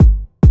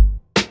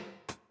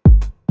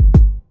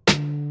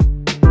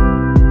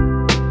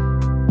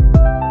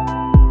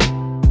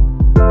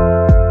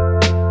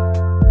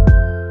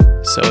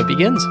So it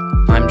begins.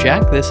 I'm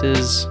Jack. This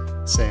is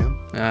Sam.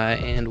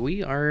 and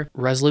we are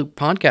Resolute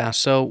Podcast.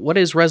 So what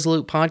is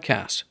Resolute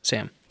Podcast,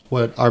 Sam?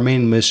 What our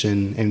main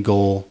mission and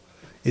goal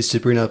is to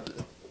bring up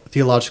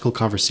theological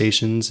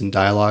conversations and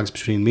dialogues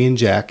between me and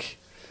Jack,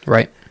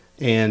 Right.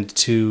 and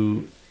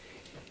to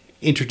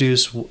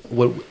introduce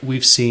what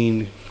we've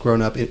seen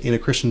growing up in a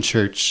Christian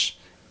church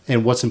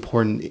and what's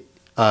important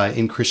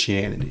in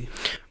Christianity.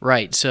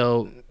 Right.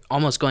 So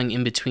almost going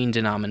in between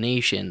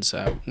denominations.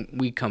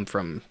 We come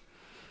from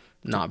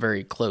not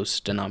very close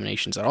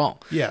denominations at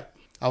all. Yeah.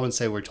 I wouldn't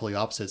say we're totally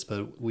opposites,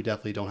 but we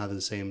definitely don't have the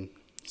same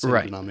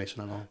Right.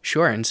 denomination at all.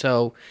 Sure. And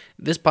so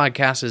this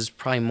podcast is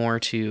probably more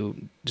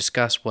to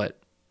discuss what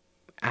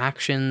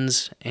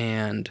actions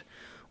and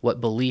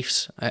what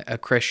beliefs a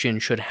Christian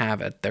should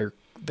have at the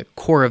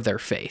core of their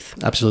faith.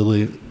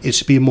 Absolutely. It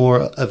should be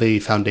more of a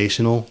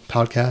foundational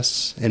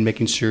podcast and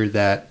making sure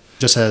that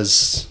just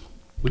as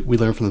we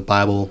learn from the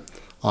Bible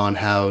on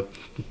how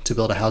to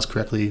build a house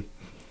correctly,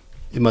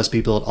 it must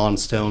be built on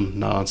stone,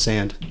 not on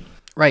sand.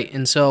 Right.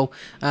 And so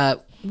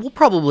we'll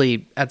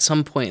probably at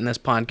some point in this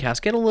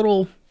podcast get a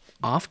little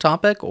off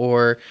topic,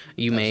 or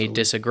you may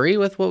disagree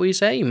with what we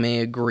say. You may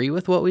agree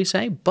with what we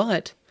say,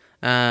 but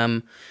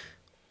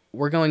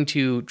we're going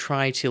to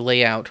try to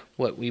lay out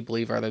what we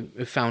believe are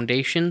the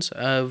foundations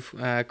of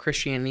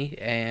Christianity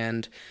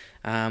and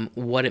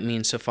what it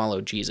means to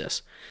follow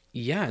Jesus.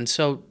 Yeah, and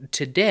so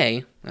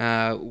today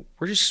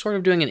we're just sort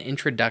of doing an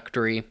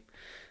introductory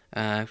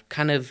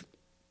kind of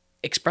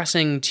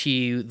expressing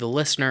to the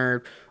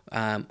listener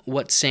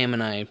what Sam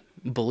and I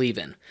believe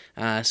in.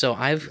 So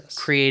I've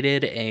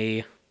created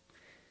a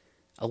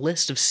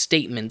list of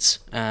statements.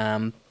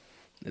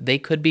 They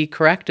could be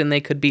correct and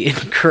they could be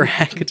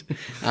incorrect,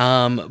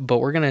 but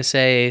we're going to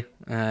say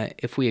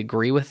if we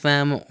agree with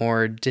them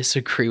or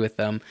disagree with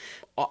them.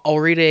 I'll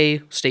read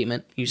a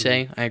statement. You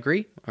say, I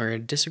agree or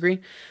disagree,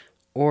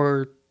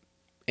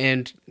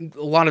 and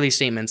a lot of these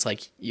statements,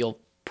 like, you'll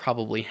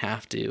probably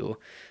have to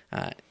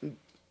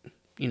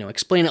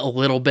explain it a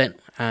little bit,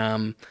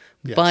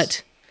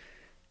 but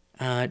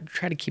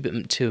try to keep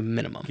it to a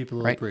minimum. Keep it a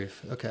little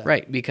brief. Okay.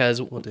 Right,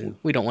 because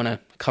we don't want to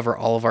cover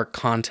all of our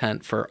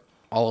content for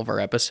all of our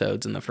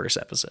episodes in the first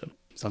episode.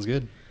 Sounds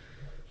good.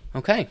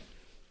 Okay.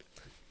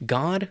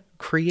 God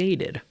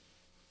created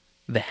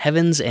the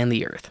heavens and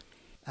the earth.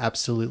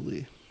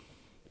 Absolutely.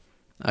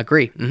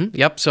 Agree. Mm-hmm.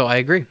 Yep, so I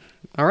agree.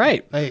 All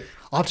right. Hey,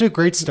 off to a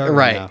great start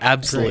Right, now.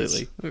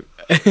 absolutely.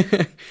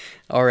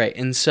 All right,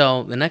 and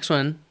so the next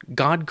one,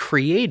 God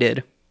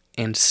created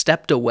and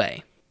stepped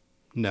away.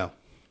 No.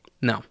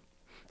 No,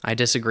 I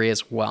disagree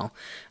as well.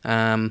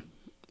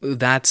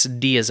 That's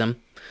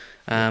deism,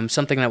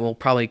 something that we'll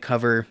probably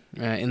cover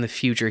in the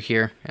future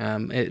here.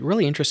 A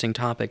really interesting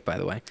topic, by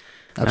the way.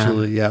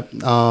 Absolutely, yeah.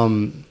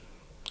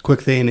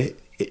 Quick thing,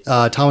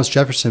 Thomas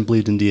Jefferson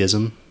believed in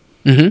deism,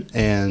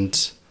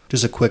 and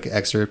just a quick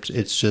excerpt.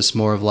 It's just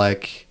more of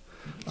like,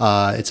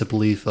 it's a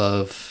belief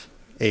of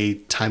a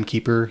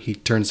timekeeper. He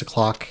turns the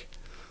clock,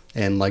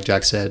 and like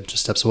Jack said,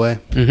 just steps away.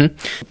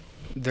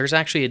 There's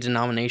actually a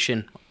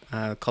denomination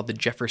called the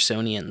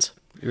Jeffersonians.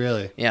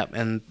 Really? Yeah,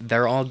 and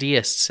they're all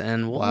deists,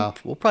 and we'll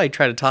probably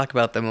try to talk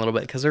about them a little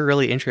bit because they're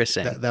really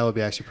interesting. That would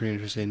be actually pretty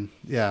interesting.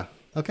 Yeah.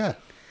 Okay.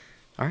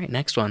 All right,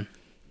 next one.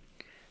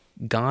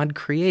 God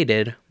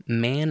created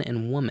man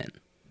and woman.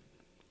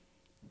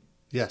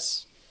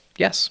 Yes.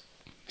 Yes.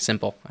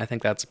 Simple. I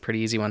think that's a pretty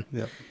easy one.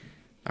 Yep.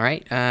 All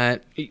right.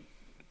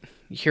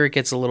 Here it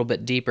gets a little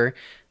bit deeper.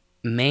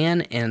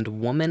 Man and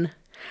woman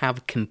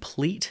have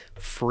complete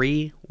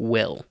free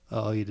will.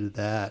 Oh, you did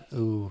that.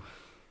 Ooh.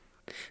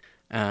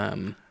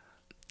 To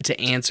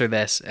answer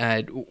this,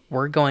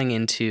 we're going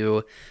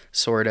into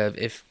sort of,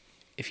 if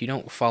you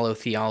don't follow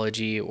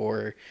theology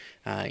or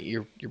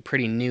you're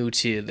pretty new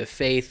to the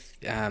faith,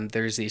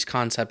 there's these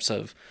concepts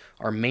of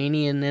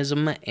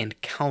Arminianism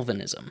and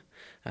Calvinism.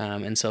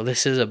 And so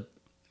this is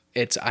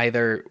it's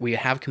either we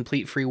have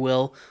complete free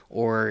will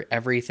or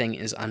everything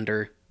is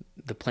under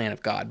the plan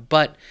of God.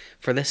 But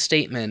for this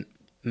statement,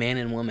 man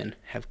and woman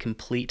have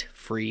complete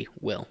free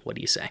will. What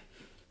do you say?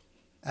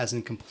 As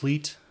in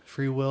complete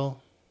free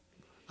will,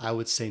 I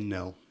would say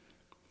no.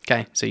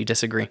 Okay, so you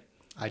disagree.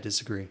 I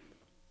disagree.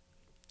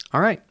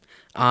 All right.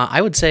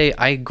 I would say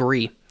I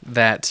agree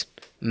that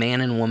man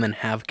and woman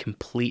have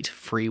complete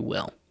free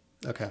will.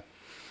 Okay.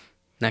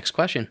 Next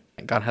question.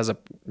 God has a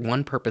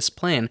one-purpose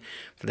plan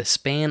for the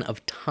span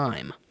of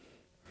time.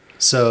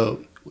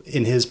 So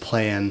in his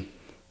plan,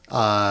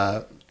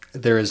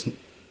 there is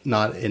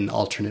not an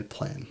alternate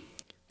plan.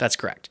 That's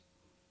correct.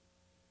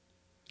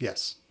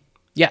 Yes.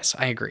 Yes,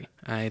 I agree.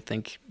 I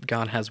think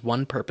God has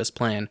one purpose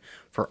plan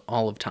for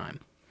all of time.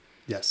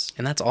 Yes.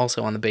 And that's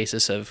also on the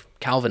basis of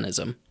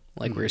Calvinism.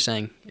 Like we were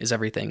saying, is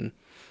everything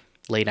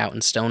laid out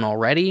in stone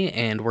already?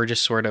 And we're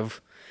just sort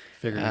of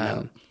Figuring it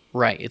out.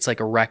 Right. It's like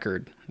a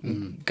record.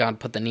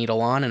 God put the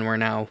needle on, and we're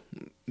now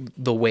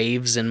the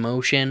waves in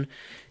motion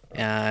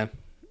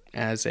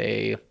as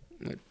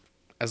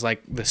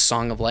like the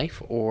song of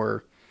life,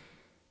 or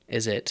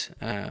is it,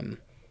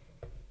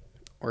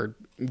 or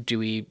do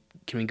we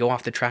can we go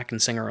off the track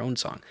and sing our own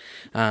song?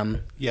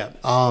 Yeah.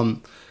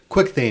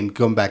 Quick thing,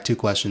 going back 2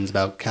 questions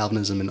about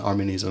Calvinism and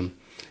Arminianism.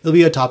 It'll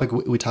be a topic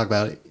we talk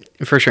about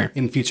For sure.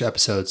 in future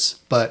episodes.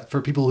 But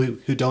for people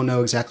who don't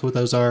know exactly what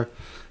those are,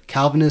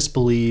 Calvinists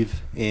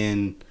believe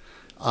in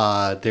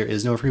there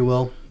is no free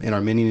will, and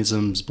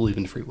Arminianisms believe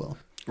in free will.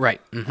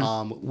 Right.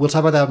 Mm-hmm. We'll talk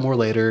about that more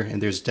later,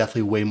 and there's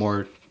definitely way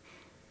more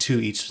to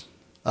each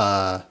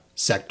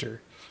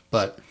sector.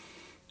 But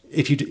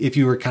if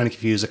you were kind of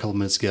confused a couple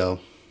minutes ago,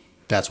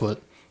 that's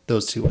what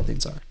those 2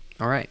 things are.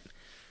 All right.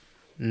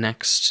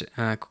 Next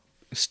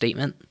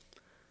statement.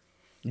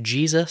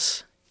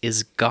 Jesus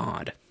is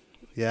God.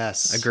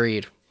 Yes.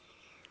 Agreed.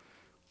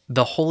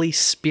 The Holy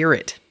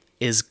Spirit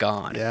is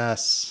God.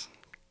 Yes.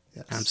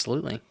 Yes.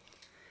 Absolutely.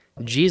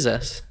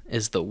 Jesus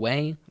is the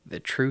way, the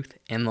truth,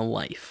 and the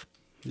life.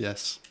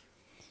 Yes.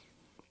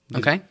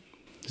 Okay?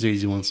 These are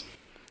easy ones.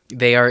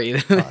 They are...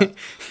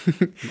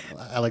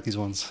 I like these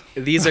ones.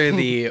 These are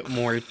the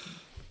more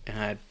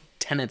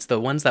tenets. The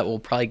ones that we'll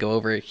probably go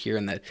over here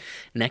in the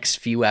next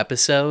few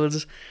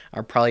episodes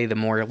are probably the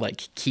more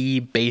like key,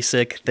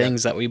 basic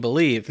things that we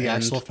believe. The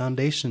And actual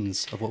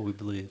foundations of what we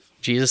believe.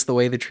 Jesus, the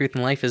way, the truth,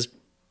 and life is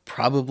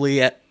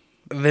probably at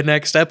the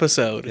next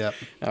episode. Yep,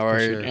 Or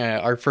for sure.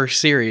 our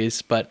first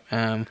series. But,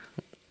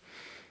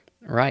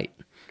 right.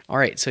 All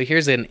right, so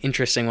here's an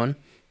interesting one.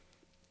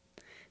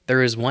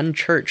 There is one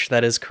church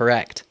that is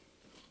correct.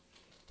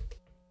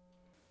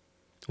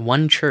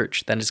 One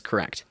church that is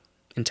correct.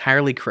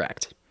 Entirely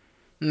correct.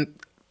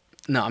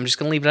 No, I'm just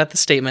going to leave it at the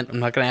statement. I'm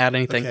not going to add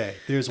anything. Okay,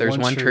 there's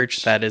one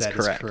church that is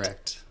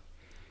correct.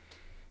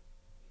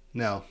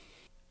 No.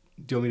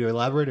 Do you want me to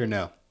elaborate or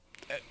no?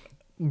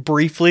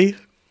 Briefly.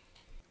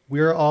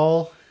 We are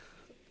all,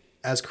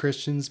 as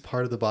Christians,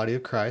 part of the body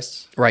of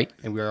Christ. Right.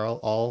 And we are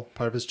all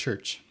part of his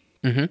church.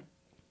 Mm-hmm.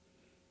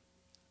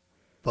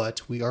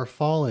 But we are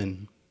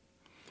fallen.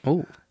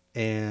 Oh.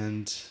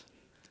 And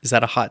Is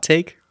that a hot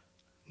take?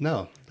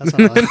 no, that's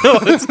not right. No,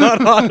 it's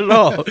not hot at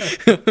all.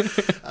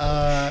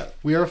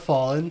 We are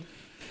fallen,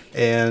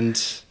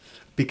 and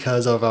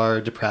because of our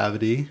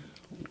depravity,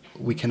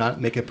 we cannot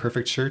make a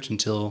perfect church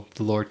until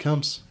the Lord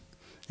comes.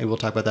 And we'll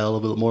talk about that a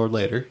little bit more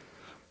later.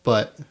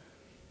 But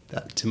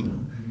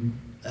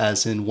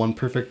as in one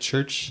perfect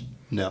church,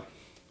 no.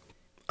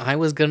 I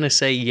was going to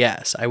say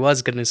yes.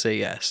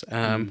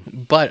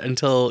 But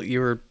until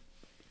your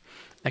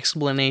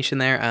explanation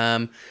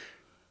there,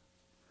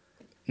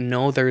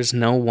 no, there's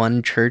no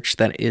one church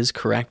that is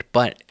correct,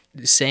 but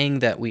saying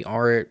that we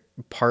are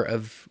part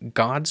of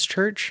God's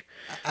church,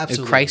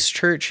 Absolutely. Christ's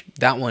church,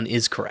 that one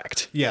is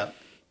correct. Yeah.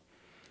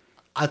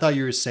 I thought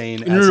you were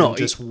saying No, in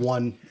just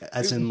one,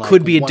 as in like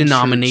Could be a one church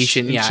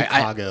denomination, in yeah.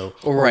 Chicago.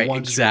 or Right, one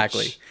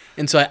exactly. church.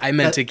 And so I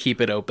meant to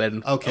keep it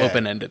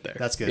open-ended there.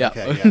 That's good. Yeah.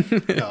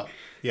 Okay, yeah. No,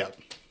 yeah.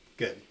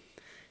 Good.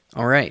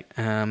 All right.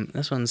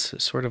 This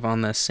one's sort of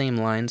on the same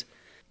lines.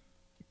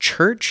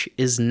 Church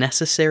is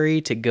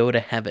necessary to go to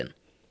heaven.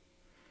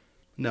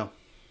 No.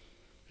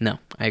 No,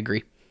 I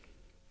agree.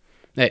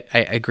 I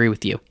agree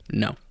with you.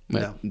 No.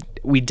 No.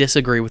 We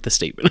disagree with the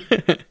statement.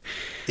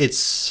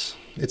 It's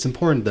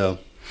important though,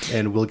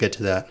 and we'll get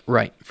to that.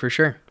 Right, for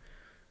sure.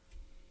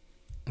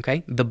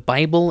 Okay. The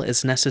Bible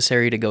is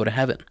necessary to go to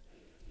heaven.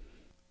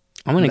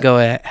 I'm going to go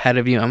ahead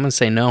of you. I'm going to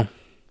say no.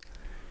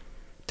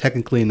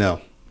 Technically,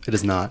 no, it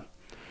is not.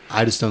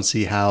 I just don't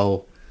see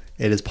how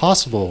it is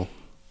possible.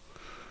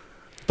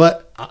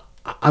 But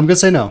I'm gonna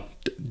say no,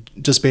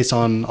 just based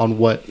on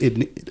what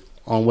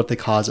the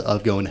cause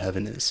of going to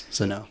heaven is.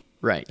 So no.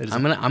 Right.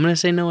 I'm gonna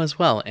say no as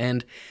well.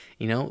 And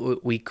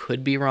we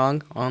could be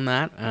wrong on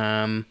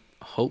that.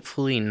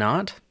 Hopefully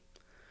not.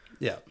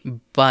 Yeah.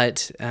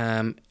 But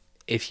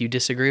if you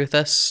disagree with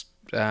us,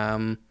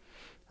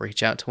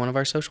 reach out to one of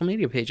our social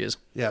media pages.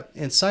 Yeah.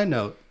 And side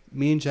note,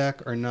 me and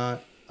Jack are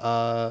not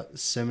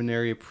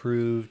seminary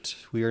approved.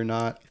 We are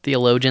not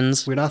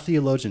Theologians. We're not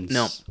theologians.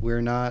 No.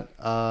 We're not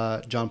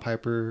John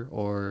Piper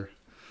or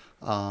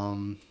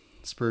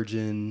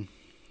Spurgeon.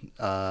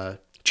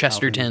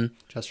 Chesterton.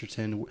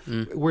 Chesterton.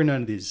 We're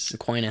none of these.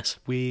 Aquinas.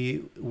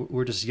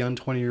 We're just young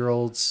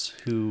 20-year-olds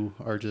who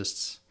are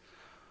just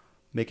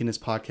making this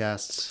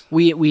podcast.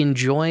 We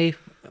enjoy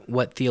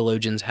what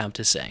theologians have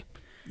to say.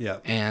 Yeah.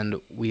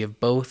 And we have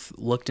both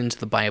looked into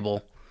the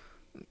Bible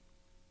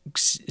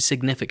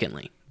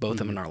significantly, both of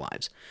them in our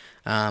lives.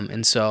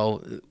 And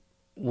so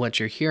what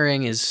you're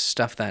hearing is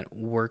stuff that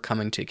we're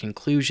coming to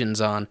conclusions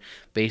on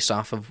based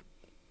off of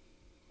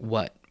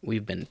what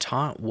we've been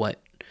taught,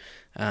 what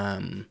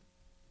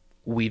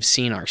we've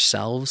seen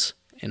ourselves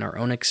in our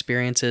own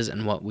experiences,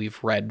 and what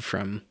we've read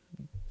from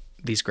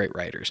these great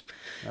writers.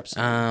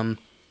 Absolutely.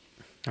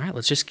 All right,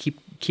 let's just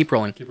keep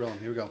rolling. Keep rolling.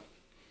 Here we go.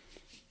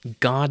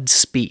 God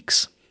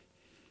speaks.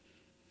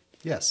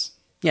 Yes.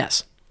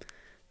 Yes.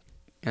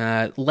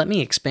 Let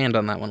me expand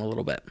on that one a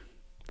little bit.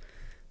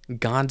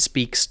 God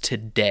speaks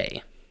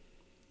today.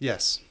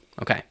 Yes.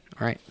 Okay.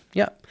 All right.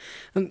 Yeah.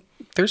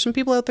 There's some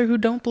people out there who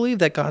don't believe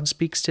that God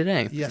speaks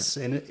today. Yes,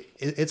 and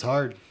it's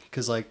hard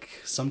because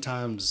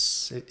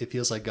sometimes it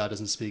feels like God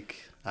doesn't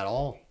speak at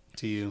all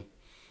to you,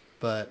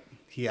 but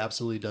He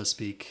absolutely does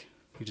speak.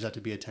 You just have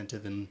to be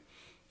attentive and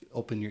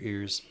open your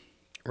ears.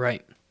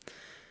 Right.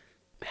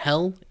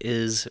 Hell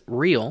is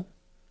real.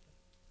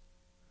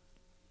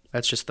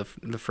 That's just the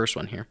first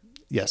one here.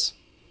 Yes.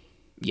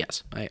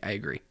 Yes, I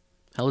agree.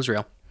 Hell is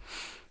real.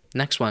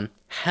 Next one.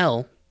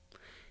 Hell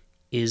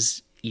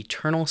is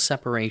eternal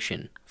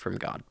separation from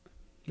God.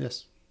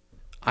 Yes.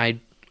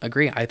 I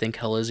agree. I think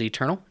hell is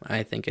eternal.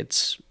 I think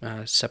it's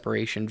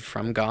separation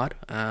from God.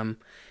 And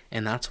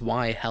that's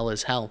why hell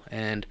is hell.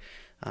 And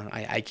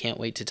I can't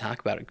wait to talk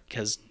about it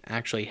because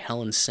actually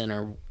hell and sin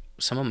are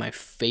some of my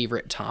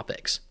favorite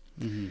topics.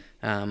 Mm-hmm.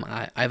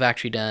 I've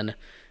actually done,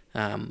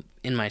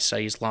 in my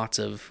studies, lots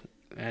of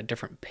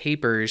different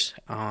papers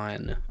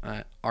on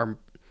our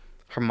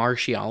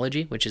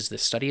hamartiology, which is the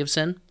study of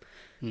sin,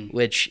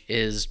 which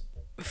is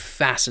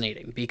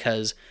fascinating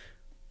because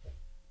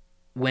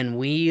when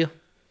we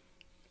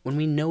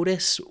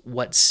notice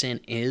what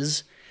sin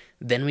is,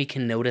 then we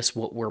can notice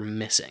what we're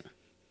missing.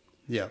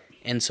 Yeah.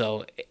 And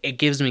so it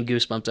gives me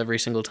goosebumps every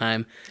single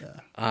time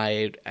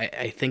I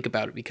think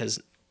about it because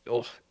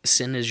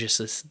sin is just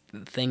this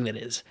thing that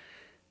is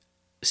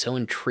so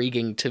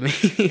intriguing to me.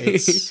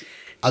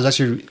 I was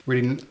actually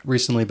reading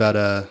recently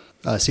about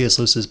C.S.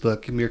 Lewis's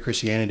book, Mere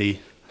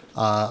Christianity,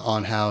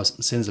 on how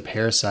sin is a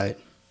parasite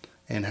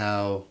and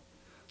how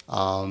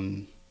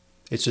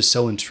it's just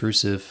so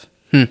intrusive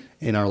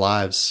in our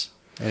lives.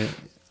 And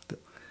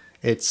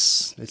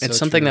it's so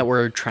something true. that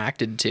we're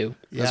attracted to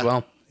as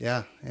well.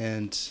 Yeah,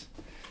 and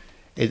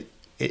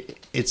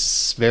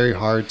it's very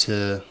hard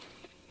to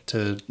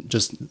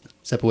just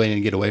step away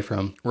and get away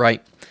from.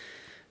 Right.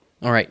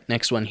 All right,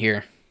 next one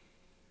here.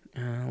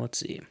 Let's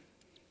see.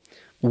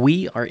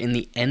 We are in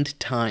the end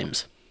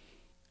times.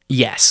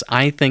 Yes,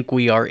 I think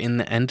we are in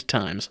the end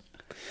times.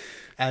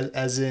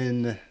 As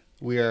in,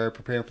 we are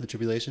preparing for the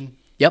tribulation?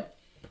 Yep.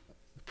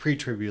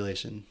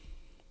 Pre-tribulation.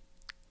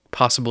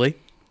 Possibly.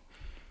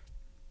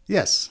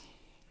 Yes.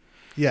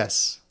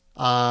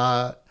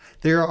 There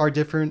are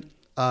different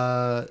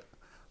parts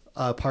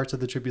of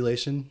the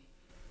tribulation.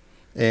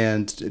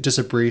 And just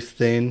a brief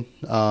thing,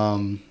 our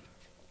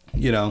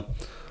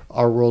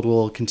world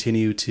will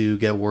continue to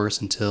get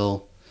worse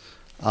until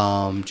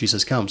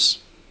Jesus comes.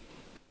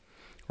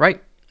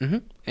 Right. Mm-hmm.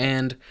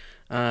 And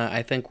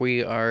I think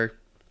we are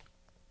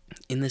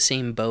in the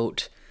same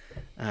boat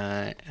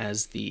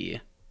as the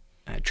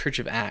Church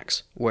of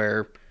Acts,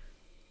 where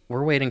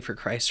we're waiting for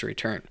Christ to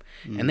return.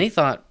 And they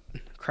thought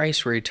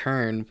Christ's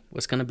return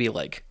was going to be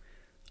like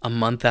a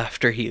month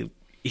after he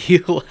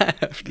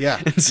left.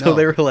 Yeah. And so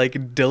they were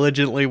like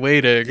diligently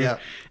waiting. Yeah.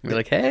 And be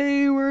like,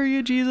 hey, where are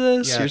you,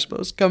 Jesus? Yeah. You're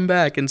supposed to come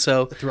back. And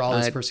so through all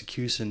this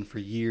persecution for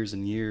years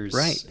and years.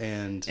 Right.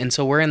 And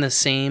so we're in the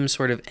same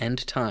sort of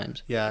end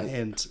times. Yeah.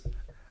 And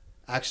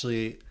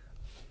actually,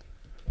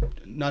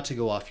 not to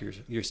go off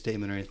your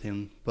statement or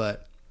anything,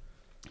 but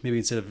maybe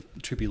instead of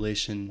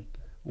tribulation,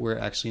 we're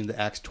actually in the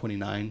Acts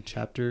 29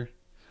 chapter.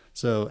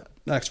 So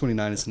Acts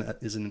 29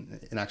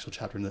 isn't an actual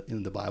chapter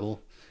in the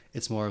Bible.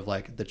 It's more of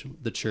like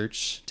the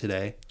church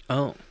today.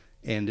 Oh,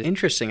 and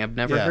interesting. I've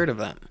never heard of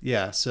that.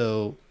 Yeah.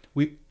 So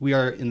we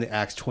are in the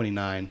Acts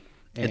 29.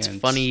 It's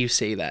funny you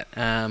say that.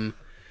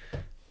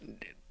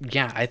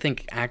 Yeah, I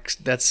think Acts.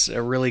 That's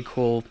a really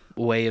cool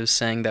way of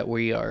saying that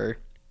we are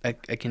a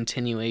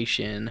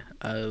continuation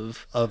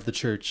of the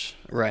church,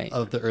 right?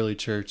 Of the early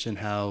church, and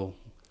how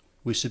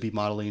we should be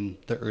modeling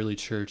the early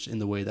church in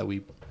the way that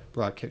we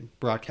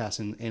broadcast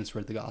and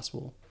spread the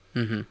gospel.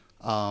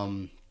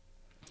 Mm-hmm.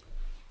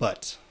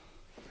 But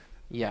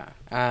yeah,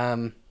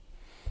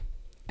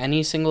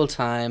 any single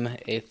time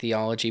a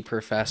theology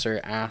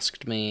professor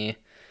asked me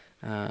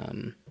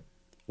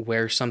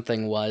where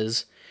something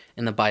was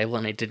in the Bible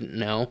and I didn't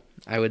know,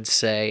 I would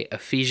say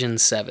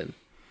Ephesians 7.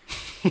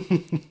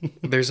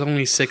 There's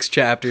only 6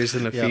 chapters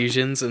in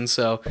Ephesians, and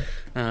so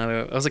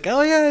I was like,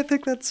 oh yeah, I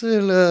think that's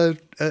in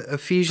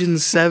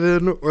Ephesians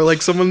 7, or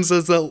like someone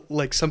says that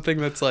like something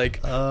that's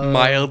like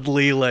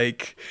mildly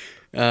like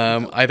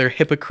either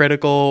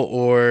hypocritical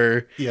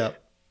or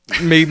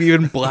maybe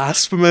even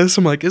blasphemous.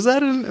 I'm like, is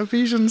that in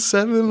Ephesians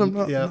 7? I'm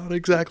not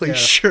exactly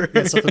sure.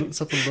 Yeah, something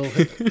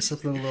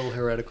a little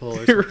heretical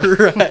or something.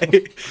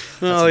 Right.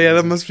 Oh yeah,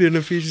 that must be in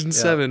Ephesians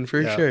 7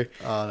 for sure.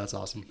 Oh, that's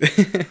awesome.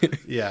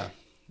 Yeah.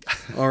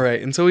 All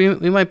right, and so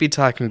we might be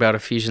talking about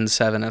Ephesians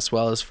 7 as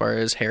well, as far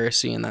as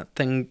heresy and that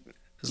thing,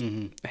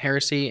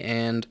 heresy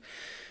and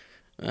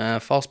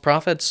false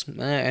prophets.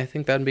 I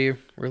think that'd be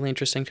really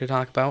interesting to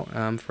talk about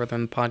further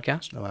in the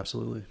podcast. Oh,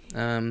 absolutely.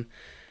 All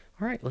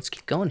right, let's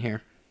keep going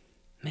here.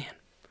 Man.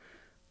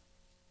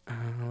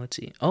 Let's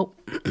see. Oh,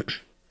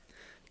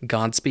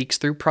 God speaks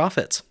through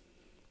prophets.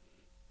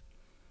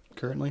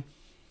 Currently?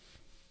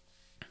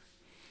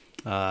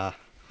 I'm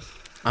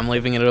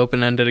leaving it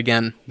open-ended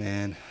again.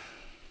 Man.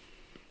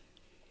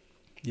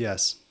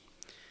 Yes.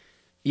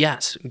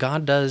 Yes,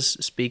 God does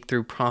speak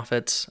through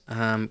prophets.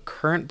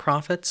 Current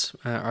prophets,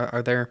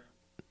 are there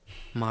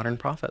modern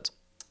prophets?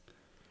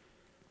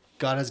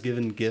 God has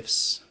given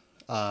gifts,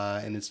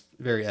 and it's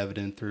very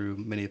evident through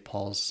many of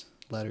Paul's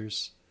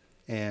letters.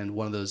 And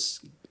one of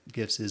those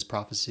gifts is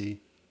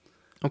prophecy.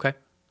 Okay.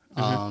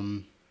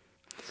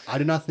 I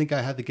do not think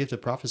I have the gift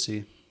of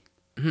prophecy.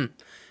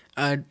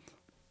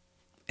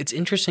 It's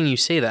interesting you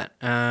say that.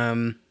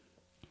 I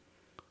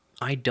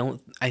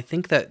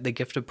think that the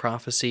gift of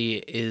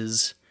prophecy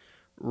is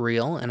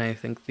real, and I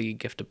think the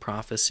gift of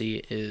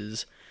prophecy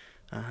is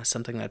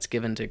something that's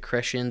given to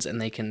Christians,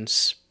 and they can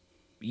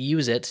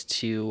use it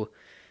to.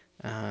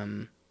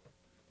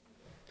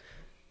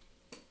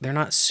 They're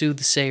not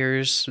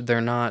soothsayers. They're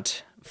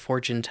not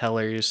fortune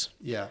tellers.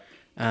 Yeah.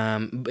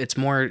 It's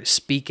more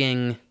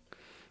speaking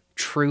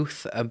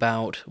truth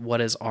about what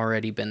has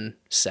already been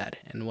said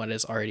and what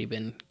has already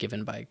been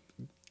given by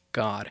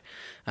God.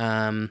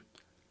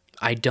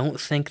 I don't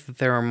think that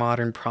there are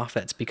modern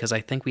prophets because I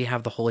think we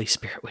have the Holy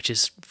Spirit, which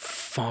is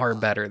far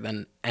better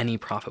than any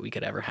prophet we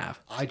could ever have.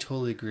 I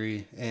totally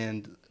agree.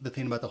 And the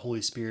thing about the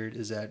Holy Spirit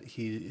is that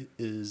he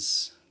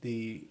is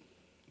the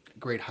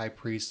great high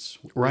priest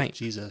with Right.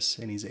 Jesus,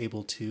 and he's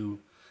able to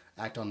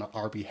act on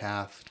our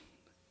behalf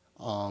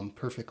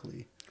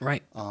perfectly.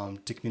 Right.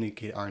 To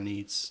communicate our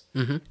needs.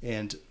 Mm-hmm.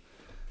 And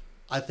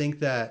I think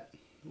that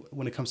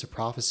when it comes to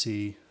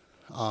prophecy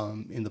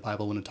in the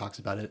Bible, when it talks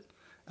about it,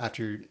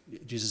 after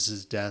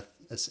Jesus' death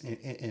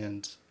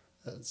and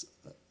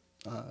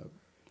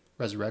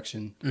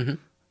resurrection,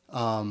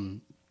 Mm-hmm.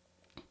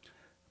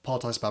 Paul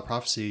talks about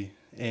prophecy,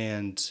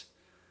 and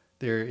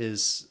there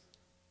is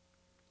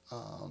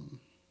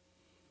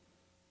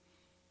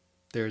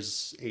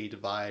there's a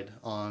divide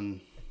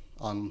on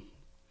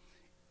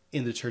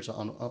in the church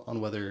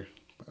on whether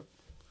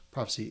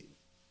prophecy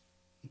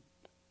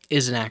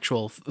Is an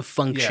actual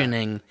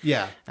functioning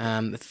yeah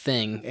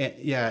thing.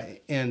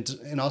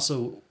 and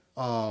also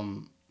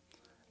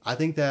I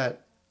think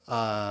that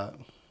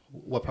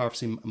what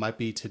prophecy might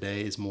be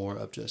today is more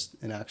of just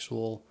an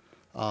actual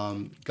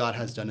God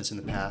has done this in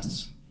the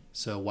past,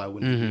 so why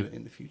wouldn't he do it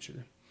in the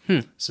future?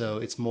 So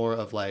it's more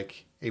of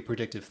like a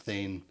predictive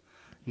thing,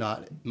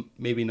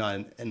 maybe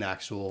not an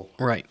actual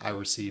Right. I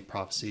receive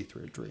prophecy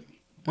through a dream.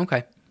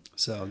 Okay.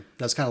 So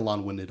that's kind of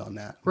long-winded on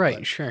that. Right,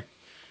 but- sure.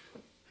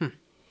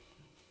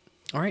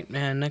 All right,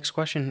 next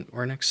question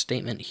or next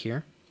statement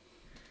here.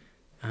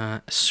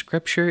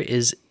 Scripture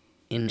is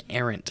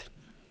inerrant.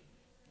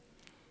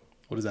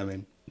 What does that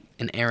mean?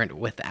 Inerrant,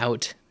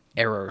 without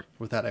error.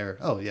 Without error.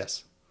 Oh,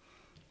 yes.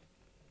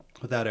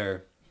 Without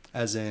error.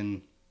 As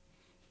in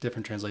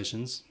different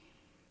translations,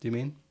 do you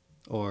mean?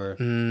 Or...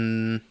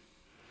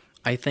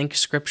 I think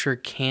Scripture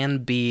can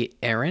be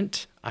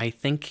errant. I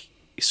think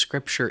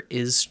Scripture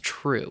is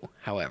true,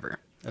 however.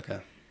 Okay.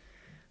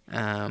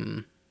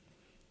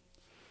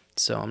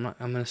 So I'm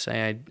going to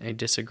say I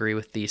disagree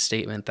with the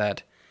statement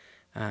that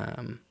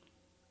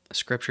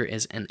Scripture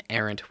is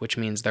inerrant, which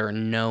means there are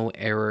no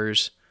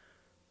errors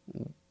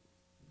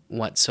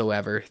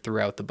whatsoever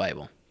throughout the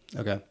Bible.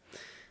 Okay.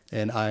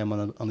 And I am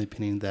on the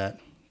opinion that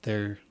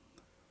there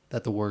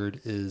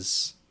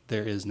is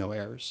no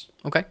errors.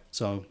 Okay.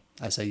 So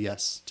I say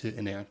yes to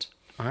inerrant.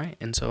 All right.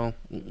 And so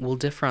we'll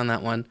differ on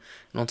that one, and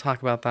we'll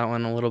talk about that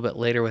one a little bit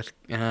later with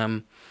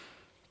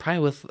probably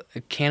with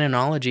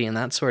canonology and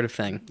that sort of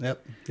thing.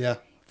 Yep. Yeah,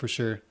 for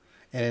sure.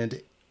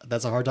 And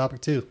that's a hard topic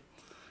too.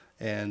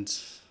 And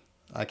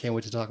I can't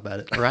wait to talk about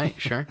it. Right.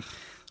 Sure.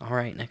 All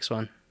right. Next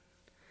one.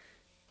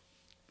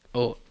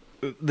 Oh,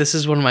 this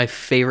is one of my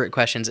favorite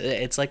questions.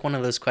 It's like one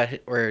of those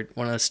or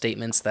one of those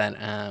statements that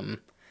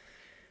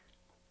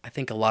I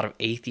think a lot of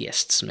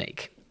atheists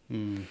make.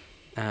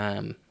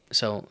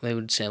 So they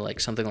would say like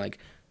something like,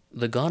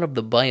 "The God of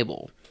the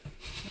Bible,"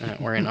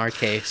 or in our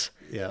case,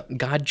 Yeah.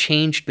 God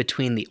changed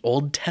between the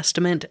Old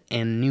Testament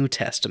and New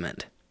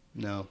Testament.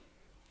 No.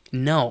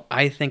 No,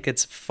 I think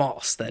it's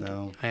false.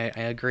 No. I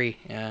agree.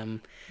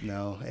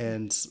 No.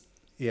 And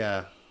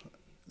yeah,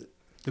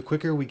 the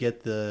quicker we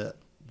get the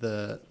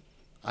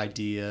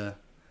idea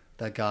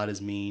that God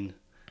is mean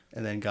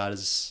and then God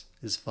is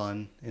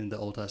fun in the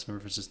Old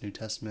Testament versus New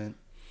Testament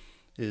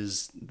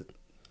is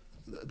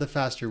the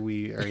faster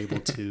we are able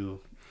to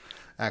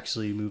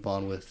actually move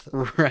on with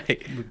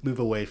Right. move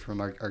away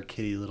from our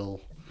kitty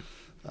little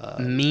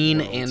Mean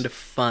world. and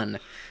fun.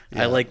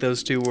 Yeah. I like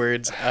those two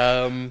words.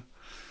 So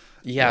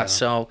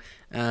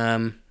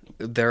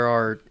there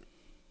are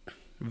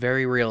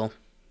very real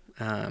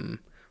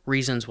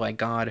reasons why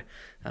God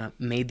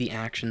made the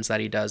actions that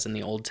he does in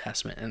the Old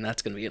Testament, and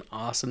that's going to be an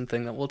awesome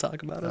thing that we'll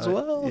talk about as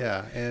well.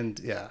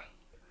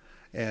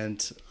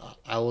 And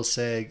I will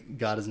say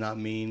God is not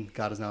mean,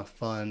 God is not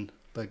fun,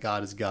 but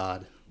God is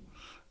God.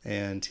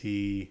 And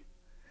he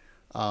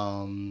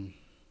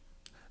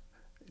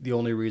the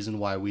only reason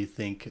why we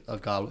think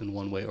of God in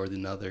one way or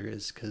the other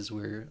is because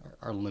we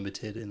are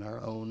limited in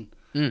our own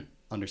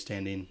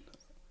understanding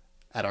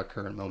at our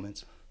current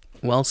moment.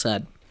 Well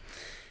said.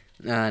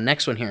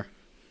 Next one here.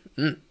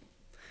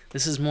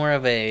 This is more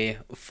of a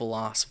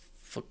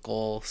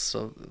philosophical,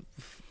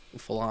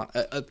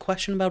 a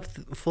question about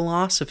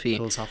philosophy.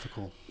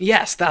 Philosophical.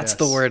 Yes, that's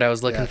the Yes. word I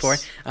was looking for,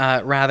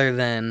 Yes. rather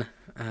than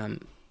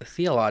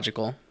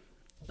theological.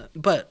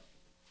 But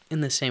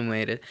in the same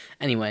way,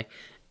 anyway,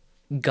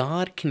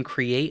 God can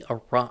create a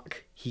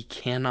rock he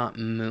cannot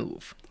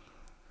move.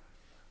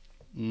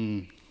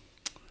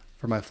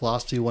 For my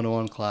Philosophy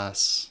 101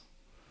 class,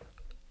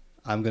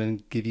 I'm going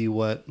to give you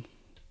what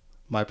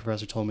my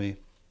professor told me.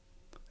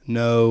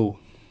 No.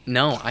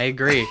 No, I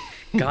agree.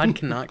 God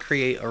cannot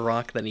create a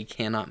rock that he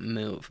cannot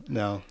move.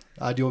 No.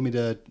 Do you want me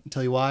to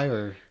tell you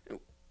why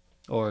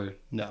or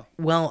no?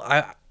 Well,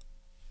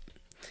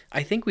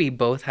 I think we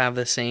both have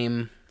the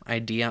same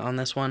idea on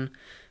this one.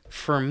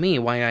 For me,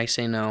 why I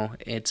say no,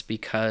 it's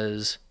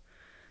because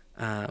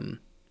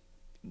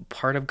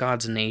part of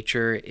God's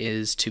nature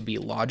is to be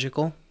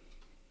logical.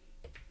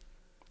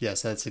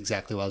 Yes, that's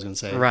exactly what I was going to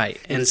say. Right.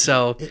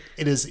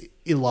 It is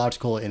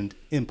illogical and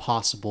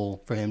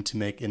impossible for him to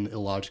make an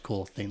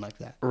illogical thing like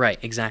that. Right,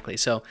 exactly.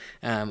 So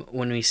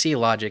when we see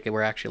logic,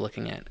 we're actually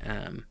looking at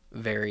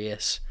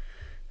various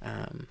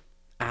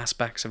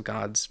aspects of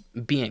God's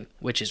being,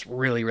 which is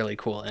really, really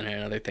cool, and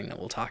another thing that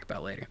we'll talk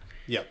about later.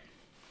 Yep.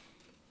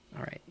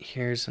 All right,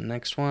 here's the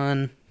next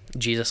one.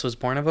 Jesus was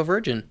born of a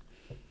virgin.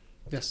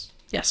 Yes.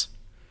 Yes.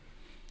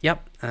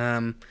 Yep.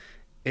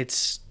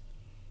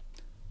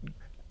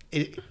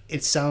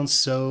 It sounds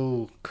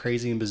so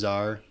crazy and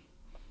bizarre,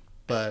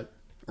 but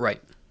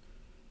Right.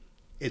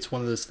 it's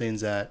one of those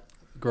things that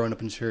growing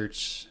up in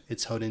church,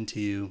 it's honed into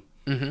you,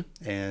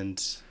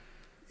 and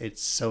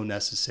it's so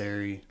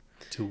necessary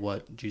to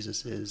what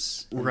Jesus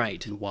is,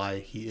 Right, and why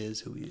he is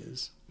who he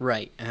is.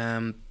 right.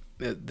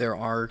 There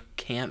are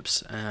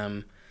camps.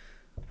 I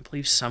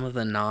believe some of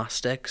the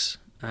Gnostics,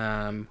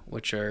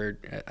 which are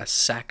a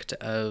sect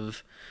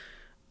of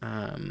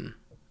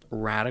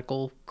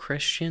radical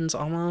Christians,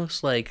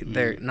 almost like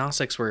their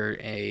Gnostics were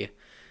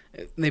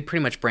they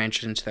pretty much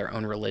branched into their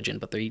own religion,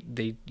 but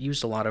they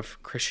used a lot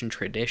of Christian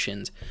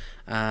traditions.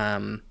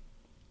 But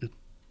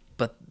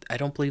I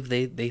don't believe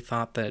they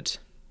thought that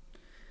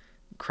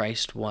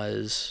Christ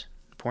was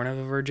born of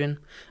a virgin.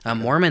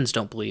 Mormons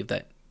don't believe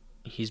that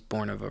he's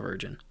born of a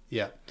virgin.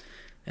 Yeah.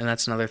 And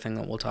that's another thing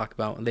that we'll talk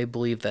about. They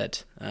believe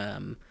that...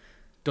 Don't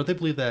they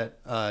believe that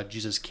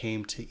Jesus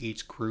came to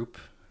each group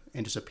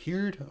and just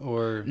appeared?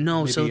 Or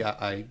no, maybe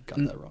I got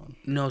that wrong.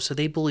 No, so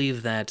they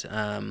believe that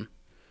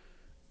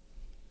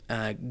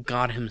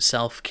God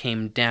himself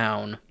came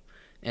down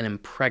and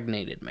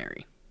impregnated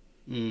Mary.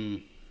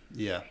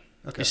 Yeah.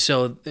 Okay.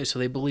 So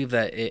they believe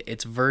that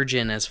it's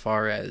virgin as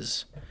far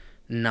as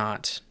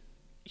not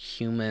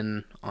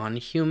human on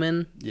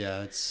human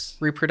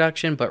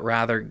reproduction, but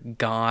rather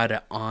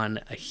God on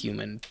a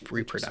human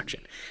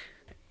reproduction.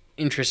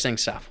 Interesting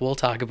stuff. We'll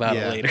talk about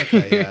it later.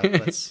 Okay,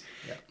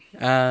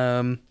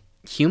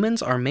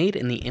 humans are made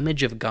in the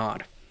image of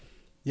God.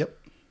 Yep.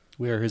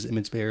 We are his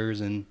image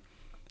bearers and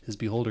his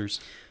beholders.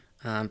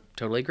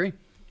 Totally agree.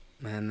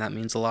 And that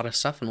means a lot of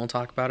stuff, and we'll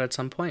talk about it at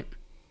some point.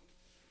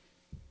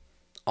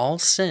 All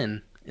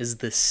sin is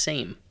the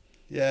same.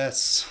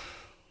 Yes.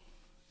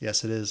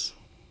 Yes, it is.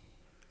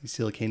 You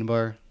steal a candy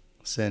bar,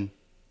 sin.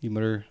 You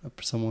murder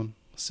someone,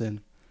 sin.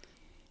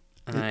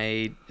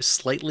 I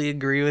slightly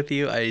agree with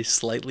you. I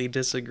slightly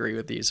disagree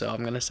with you. So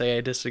I'm going to say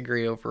I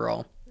disagree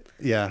overall.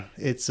 Yeah,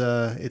 it's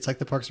like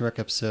the Parks and Rec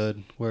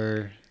episode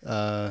where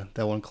that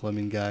one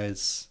Colombian guy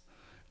is,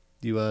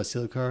 you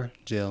steal a car,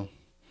 jail.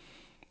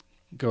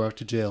 Go out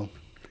to jail,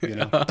 you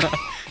know.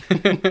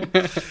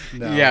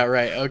 No. Yeah,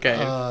 right.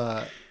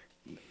 Okay.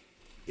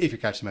 If you're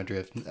catching my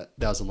drift, that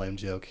was a lame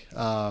joke.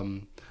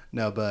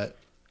 No, but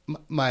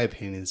my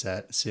opinion is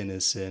that sin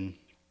is sin.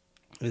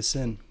 It is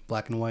sin,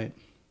 black and white.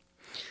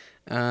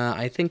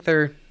 I think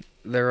there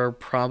are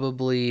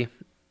probably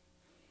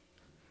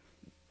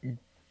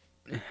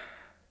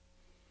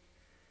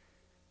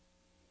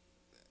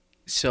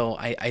so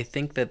I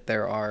think that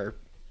there are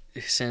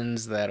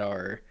sins that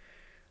are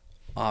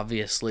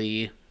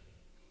obviously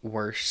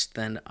worse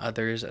than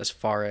others as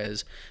far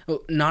as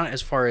not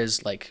as far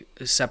as like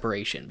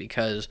separation,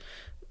 because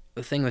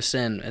the thing with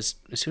sin, as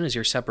soon as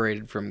you're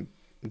separated from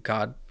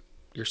God,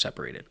 you're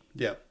separated.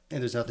 Yeah.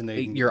 And there's nothing that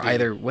you're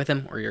either with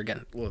him or you're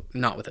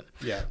not with him.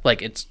 Yeah.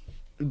 Like it's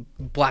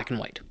black and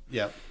white.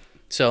 Yeah.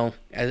 So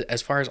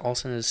as far as all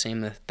sin is the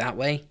same that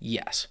way,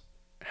 yes.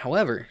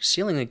 However,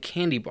 stealing a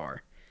candy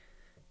bar,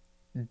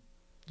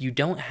 you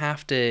don't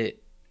have to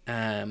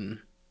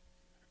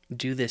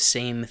do the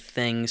same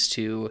things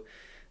to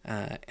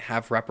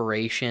have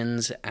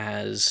reparations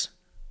as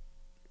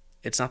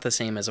it's not the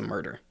same as a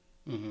murder.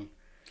 Mm-hmm.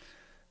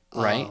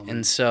 Right?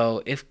 And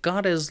so if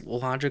God is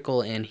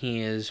logical and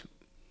he is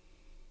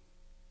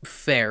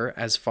fair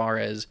as far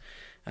as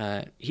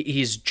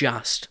he's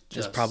just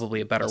is probably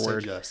a better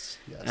word. Just,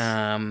 yes.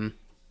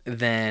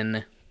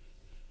 Then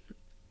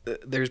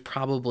there's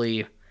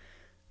probably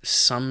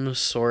some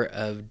sort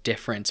of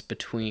difference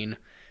between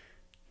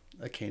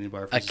a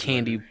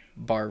candy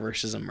bar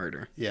versus a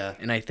murder. Yeah.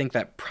 And I think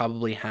that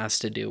probably has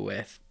to do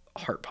with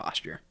heart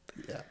posture.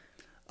 Yeah.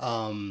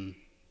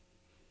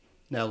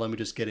 Now let me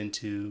just get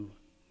into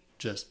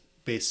just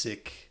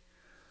basic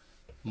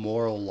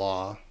moral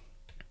law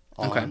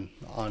on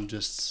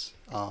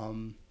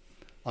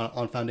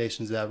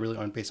foundations that really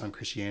aren't based on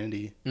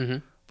Christianity. Mm-hmm.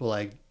 But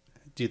like,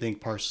 do you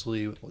think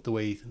partially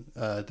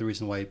the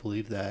reason why you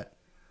believe that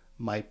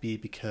might be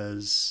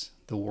because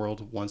the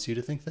world wants you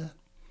to think that?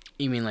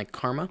 You mean like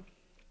karma?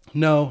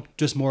 No,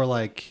 just more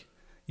like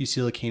you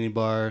steal a candy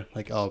bar,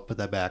 like, oh, put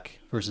that back,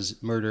 versus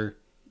murder,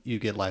 you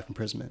get life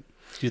imprisonment.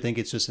 Do you think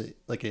it's just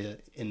like a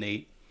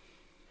innate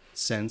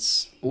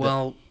sense?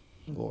 Well,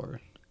 or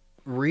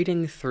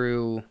reading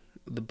through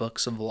the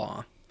books of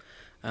law,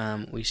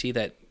 we see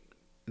that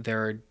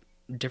there are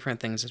different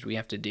things that we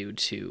have to do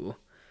to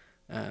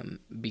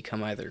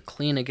become either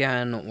clean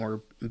again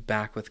or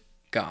back with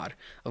God.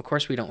 Of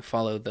course, we don't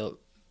follow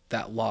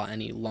that law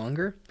any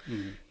longer.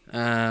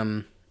 Mm-hmm.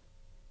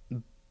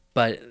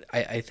 But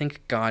I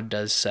think God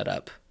does set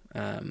up.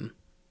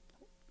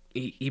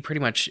 He pretty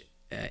much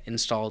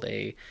installed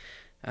a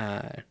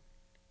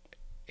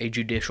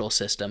judicial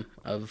system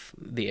of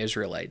the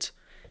Israelites,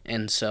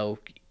 and so,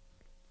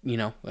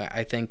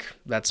 I think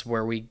that's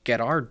where we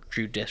get our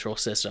judicial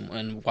system,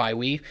 and why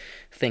we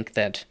think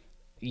that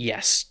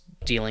yes,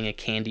 stealing a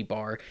candy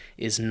bar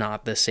is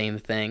not the same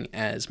thing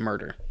as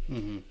murder.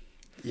 Mm-hmm.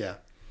 Yeah,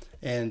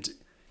 and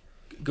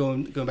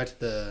going back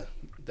to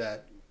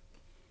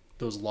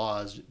those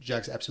laws,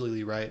 Jack's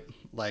absolutely right.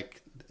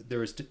 Like, there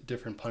was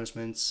different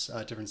punishments,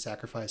 different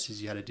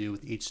sacrifices you had to do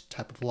with each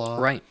type of law.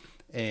 Right.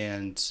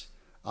 And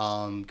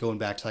going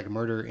back to like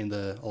murder in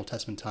the Old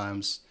Testament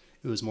times,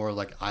 it was more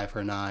like eye for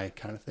an eye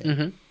kind of thing.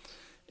 Mm-hmm.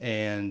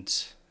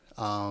 And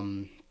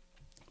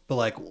but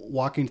like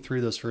walking through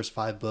those first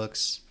 5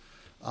 books,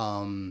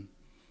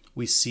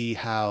 we see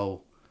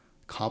how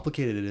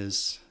complicated it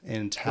is,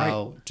 and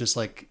how just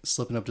like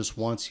slipping up just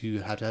once,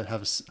 you have to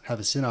have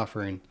a sin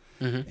offering.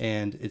 Mm-hmm.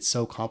 And it's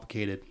so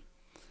complicated.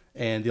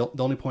 And the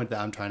only point that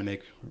I'm trying to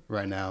make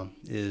right now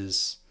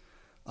is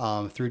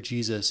through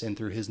Jesus and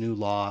through his new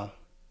law,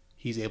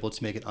 he's able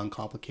to make it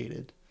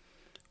uncomplicated.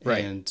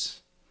 Right. And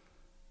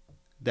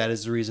that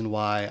is the reason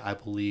why I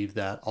believe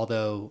that,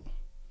 although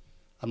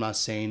I'm not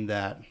saying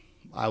that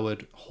I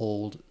would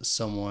hold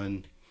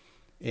someone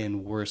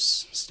in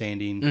worse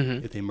standing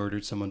mm-hmm. if they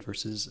murdered someone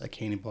versus a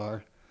candy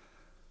bar,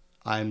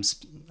 I'm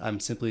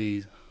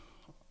simply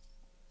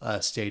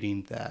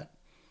stating that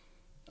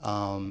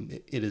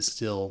it is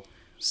still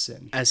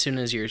sin. As soon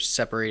as you're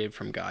separated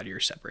from God, you're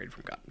separated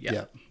from God.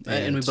 Yeah.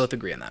 And we both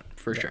agree on that,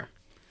 for sure.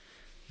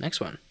 Next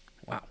one.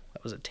 Wow,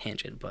 that was a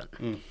tangent, but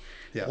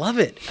love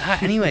it.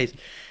 Anyways,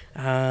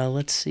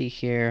 let's see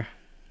here.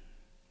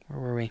 Where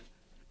were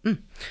we?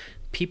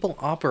 People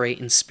operate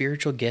in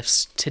spiritual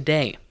gifts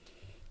today.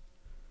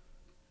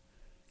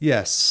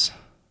 Yes.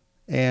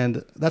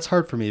 And that's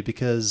hard for me,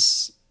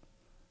 because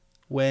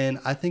when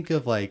I think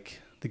of like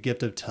the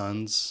gift of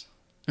tongues,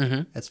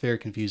 mm-hmm. that's very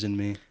confusing to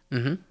me.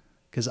 Mm-hmm.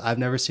 Because I've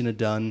never seen it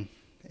done,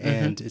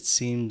 and mm-hmm. it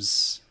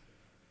seems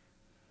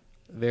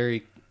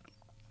very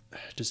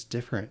just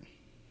different.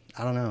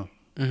 I don't know.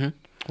 Mm-hmm.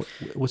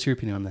 What's your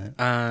opinion on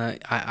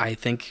that? I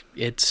think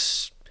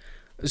it's...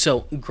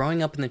 So,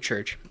 growing up in the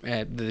church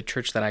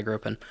that I grew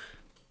up in,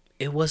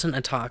 it wasn't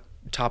a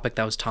topic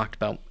that was talked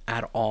about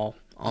at all,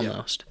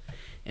 almost. Yeah.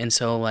 And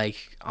so,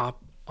 like,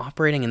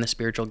 operating in the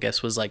spiritual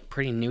gifts was, like,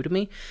 pretty new to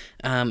me.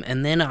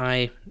 And then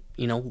I,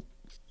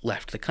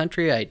 left the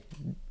country. I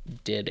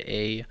did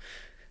a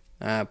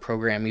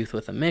program, Youth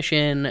with a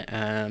Mission,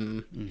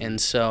 mm-hmm. and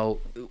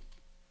so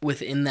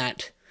within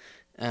that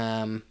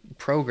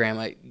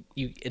program,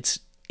 it's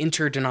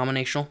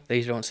interdenominational.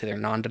 They don't say they're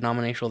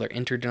non-denominational; they're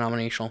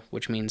interdenominational,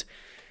 which means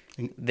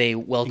they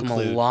welcome a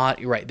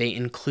lot. Right? They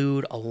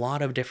include a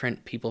lot of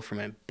different people from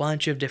a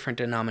bunch of different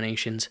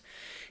denominations,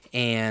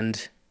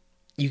 and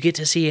you get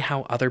to see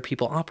how other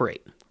people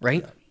operate.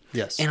 Right? Yeah.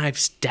 Yes. And I've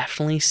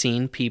definitely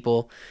seen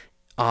people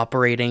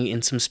operating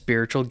in some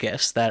spiritual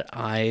gifts that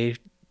I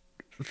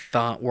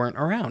thought weren't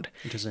around.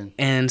 Interesting.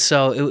 And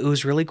so it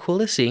was really cool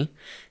to see,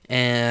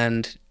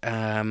 and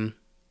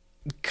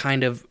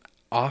kind of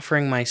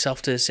offering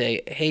myself to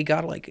say, hey,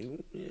 God, like,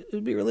 it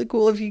would be really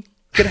cool if you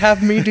could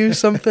have me do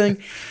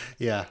something.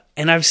 Yeah.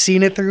 And I've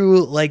seen it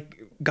through, like,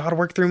 God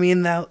work through me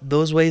in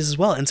those ways as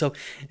well. And so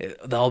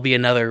that'll be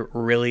another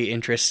really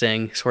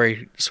interesting sort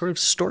of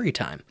story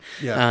time.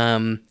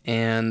 Yeah.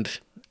 And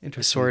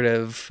sort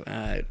of,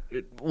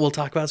 we'll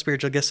talk about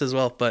spiritual gifts as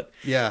well, but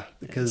yeah,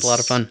 because it's a lot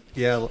of fun.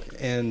 Yeah,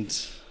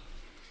 and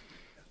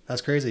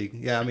that's crazy.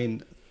 Yeah, I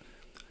mean,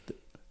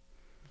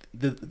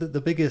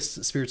 the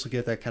biggest spiritual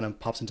gift that kind of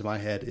pops into my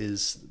head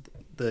is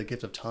the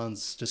gift of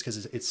tongues, just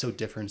because it's so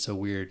different, so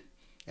weird,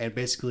 and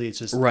basically it's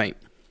just right.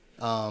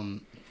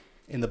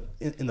 In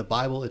the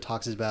Bible, it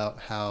talks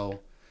about how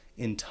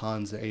in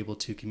tongues they're able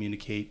to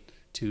communicate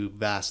to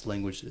vast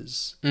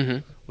languages mm-hmm.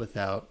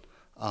 without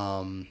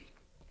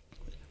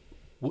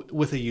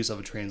with the use of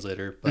a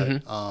translator. But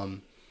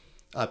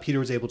mm-hmm. Peter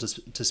was able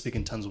to speak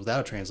in tongues without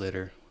a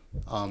translator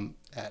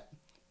at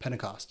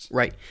Pentecost.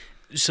 Right.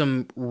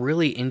 Some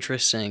really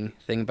interesting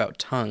thing about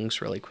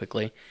tongues, really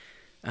quickly.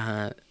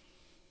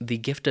 The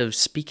gift of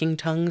speaking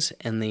tongues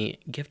and the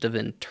gift of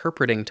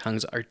interpreting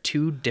tongues are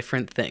two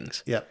different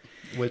things. Yep.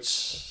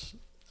 Which,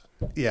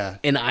 yeah.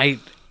 And I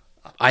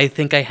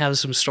think I have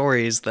some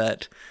stories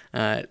that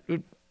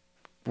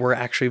were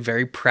actually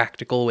very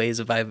practical ways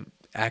of I've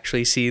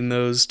actually seen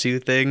those two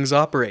things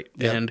operate.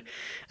 Yep.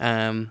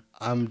 And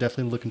I'm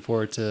definitely looking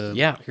forward to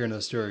Yeah. hearing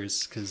those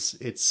stories because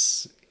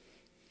it's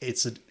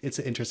an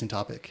interesting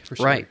topic for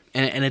sure. Right.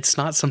 And it's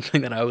not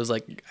something that I was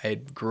like, I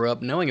grew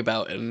up knowing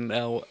about, and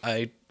now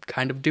I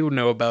kind of do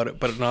know about it,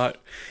 but not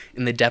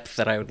in the depth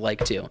that I would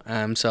like to.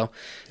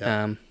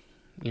 Yeah.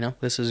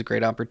 This is a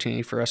great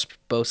opportunity for us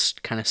both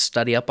to kind of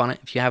study up on it.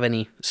 If you have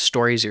any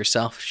stories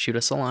yourself, shoot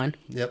us a line.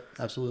 Yep,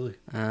 absolutely.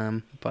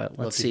 But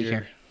let's see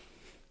here.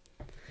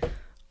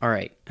 All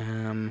right.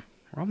 We're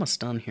almost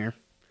done here.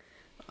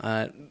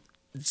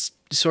 It's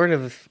sort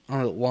of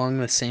along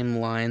the same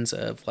lines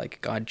of like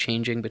God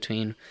changing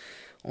between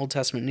Old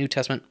Testament, New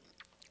Testament.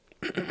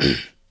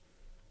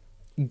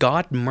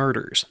 God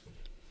murders.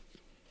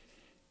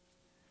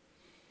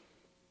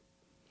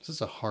 This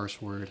is a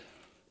harsh word.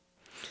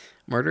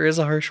 Murder is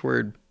a harsh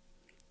word.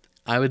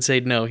 I would say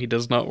no, he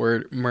does not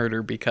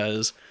murder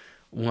because,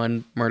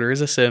 one, murder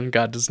is a sin.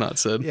 God does not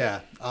sin.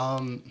 Yeah.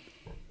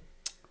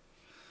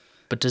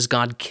 But does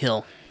God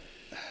kill?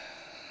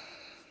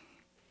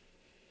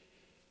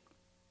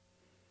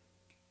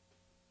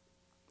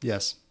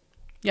 Yes.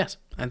 Yes.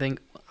 I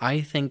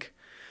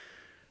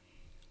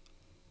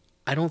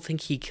don't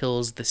think he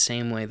kills the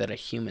same way that a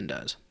human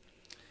does.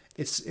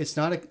 It's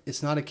not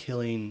a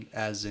killing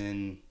as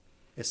in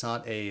it's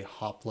not a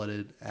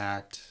hot-blooded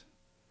act,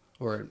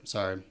 or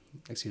sorry,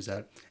 excuse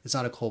that. It's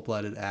not a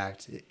cold-blooded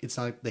act. It's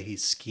not that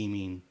he's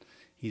scheming,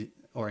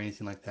 or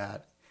anything like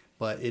that.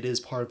 But it is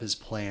part of his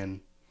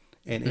plan,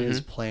 and in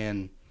his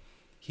plan,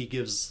 he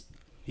gives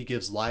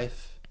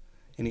life,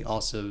 and he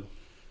also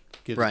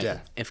gives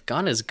death. If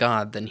God is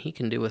God, then he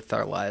can do with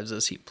our lives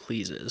as he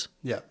pleases.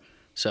 Yeah.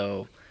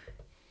 So,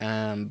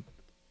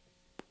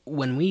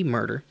 when we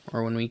murder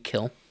or when we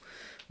kill,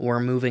 we're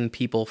moving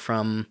people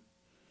from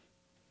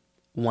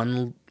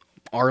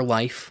our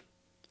life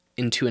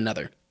into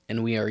another,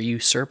 and we are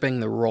usurping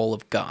the role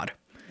of God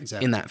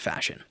in that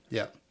fashion.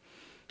 Yeah.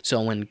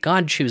 So when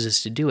God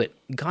chooses to do it,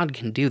 God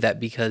can do that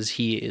because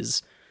he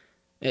is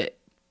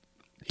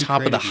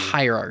top of the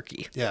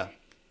hierarchy. Yeah.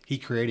 He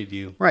created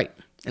you. Right.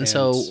 And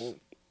so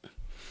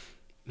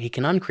he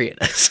can uncreate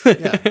us.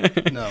 Yeah.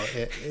 No,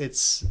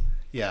 it's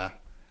yeah.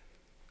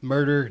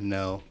 Murder,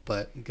 no,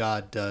 but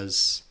God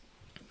does.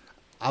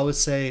 I would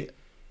say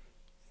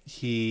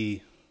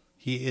he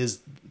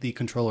is the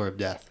controller of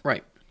death.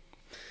 Right.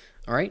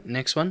 All right,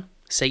 next one.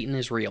 Satan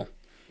is real.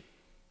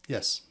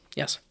 Yes.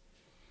 Yes.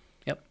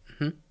 Yep.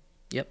 Mm-hmm.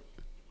 Yep.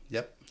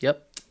 Yep.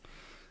 Yep.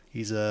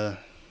 He's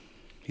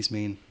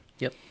mean.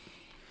 Yep.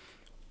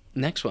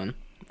 Next one.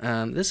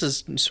 This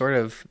is sort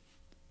of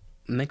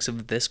a mix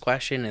of this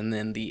question and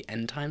then the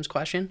end times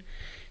question.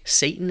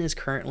 Satan is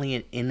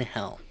currently in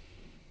hell.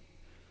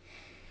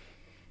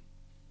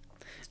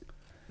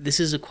 This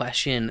is a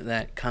question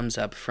that comes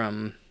up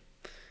from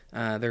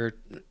there are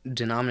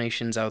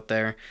denominations out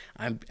there.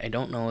 I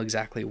don't know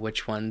exactly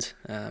which ones.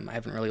 I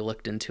haven't really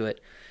looked into it.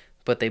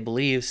 But they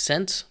believe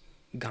since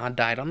God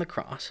died on the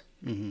cross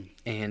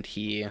and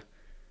he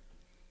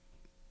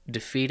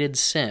defeated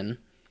sin,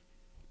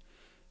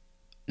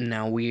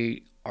 now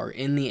we are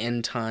in the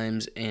end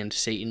times and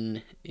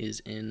Satan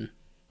is in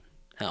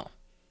hell.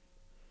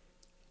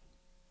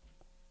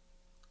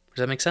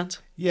 Does that make sense?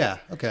 Yeah.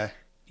 Okay.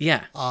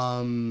 Yeah.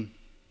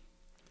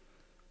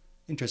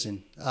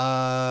 Interesting.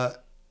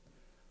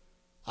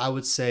 I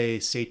would say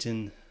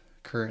Satan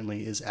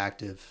currently is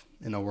active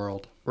in the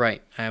world.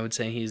 Right. I would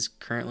say he's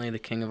currently the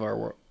king of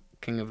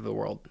the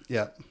world.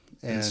 Yeah.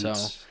 And so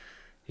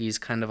he's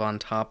kind of on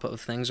top of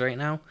things right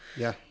now.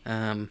 Yeah.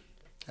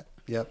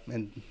 Yep.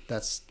 And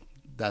that's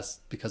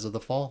because of the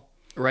fall.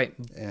 Right.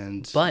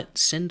 But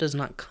sin does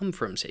not come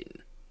from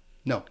Satan.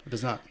 No, it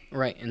does not.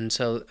 Right. And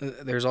so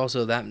there's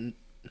also that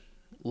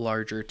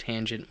larger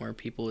tangent where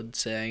people would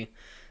say,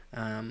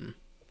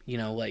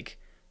 like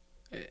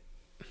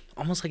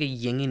almost like a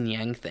yin and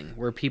yang thing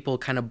where people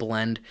kind of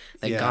blend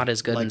that God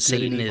is good and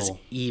Satan is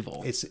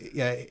evil.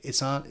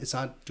 It's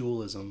not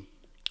dualism.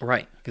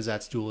 Right. Because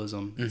that's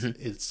dualism.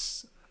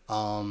 It's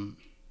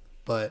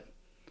but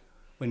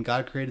when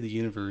God created the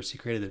universe, he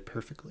created it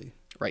perfectly.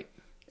 Right.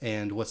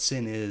 And what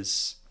sin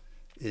is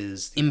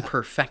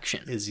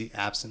imperfection. Is the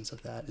absence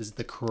of that, is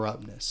the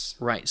corruptness.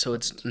 Right. So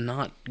it's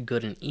not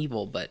good and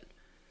evil, but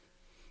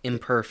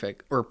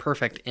imperfect or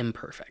perfect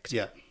imperfect.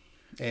 Yeah.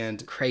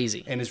 And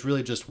crazy. And it's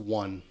really just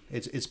one.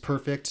 It's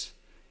perfect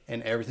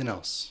and everything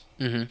else.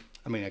 Mm-hmm.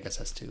 I mean, I guess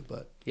that's two,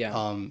 but yeah.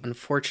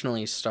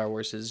 Unfortunately, Star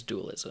Wars is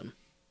dualism.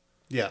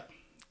 Yeah.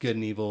 Good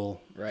and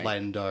evil, right.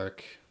 Light and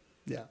dark.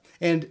 Yeah.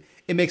 And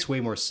it makes way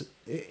more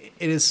it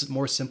is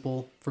more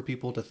simple for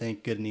people to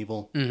think good and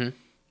evil. Mm-hmm.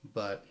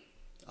 But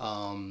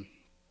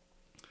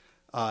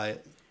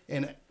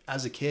and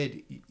as a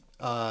kid,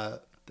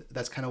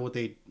 that's kind of what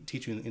they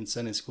teach you in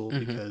Sunday school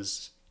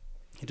because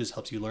it just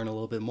helps you learn a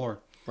little bit more.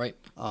 Right.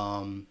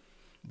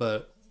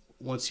 But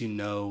once you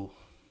know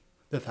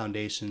the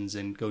foundations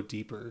and go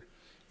deeper,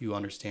 you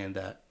understand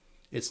that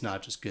it's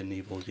not just good and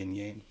evil, yin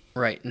yang.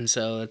 Right. And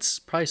so it's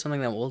probably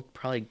something that we'll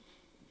probably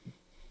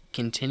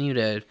continue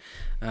to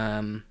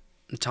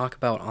talk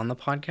about on the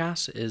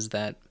podcast is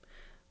that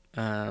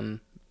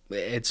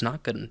it's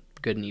not good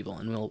good and evil,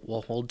 and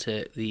we'll hold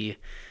to the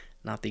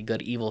not the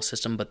good evil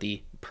system, but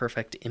the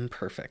perfect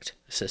imperfect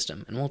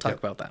system, and we'll talk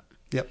about that.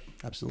 Yep,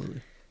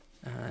 absolutely.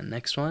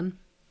 Next one.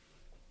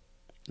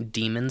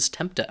 Demons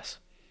tempt us.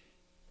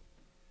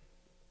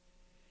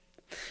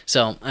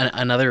 So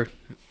another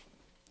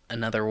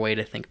way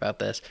to think about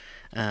this,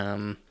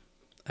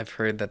 I've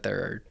heard that there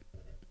are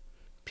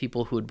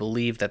people who would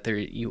believe that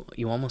you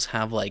almost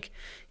have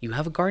you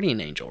have a guardian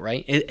angel,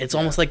 right? It's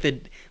almost like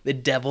the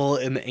devil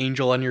and the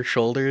angel on your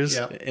shoulders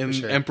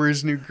in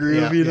Emperor's New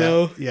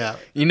Groove, Yeah.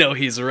 You know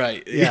he's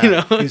right.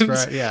 Yeah, he's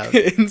right, yeah.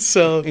 And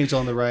so angel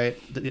on the right,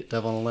 the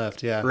devil on the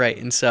left, yeah. Right,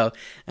 and so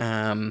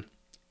there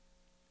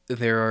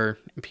are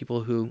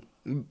people who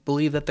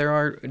believe that there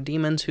are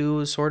demons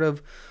who sort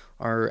of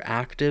are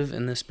active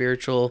in the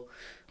spiritual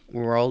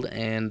world,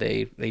 and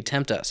they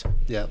tempt us.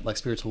 Yeah, like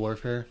spiritual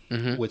warfare,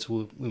 which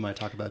we might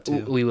talk about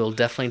too. We will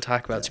definitely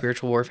talk about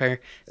spiritual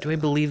warfare. Do I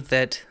believe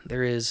that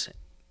there is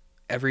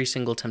every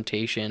single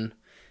temptation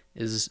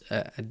is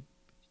a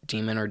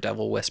demon or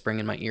devil whispering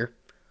in my ear?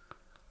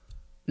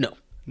 No,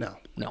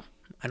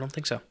 I don't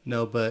think so.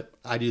 No, but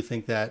I do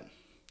think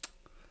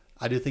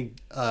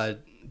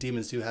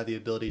demons do have the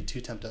ability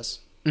to tempt us.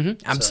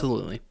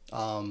 Absolutely.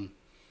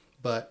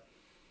 But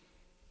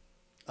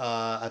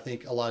I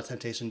think a lot of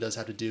temptation does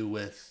have to do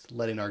with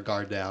letting our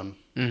guard down.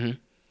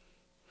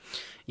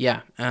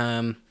 Yeah.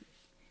 I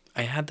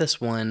had this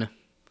one.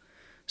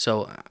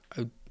 So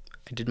I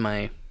did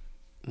my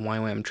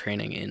YWAM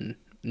training in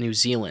New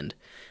Zealand,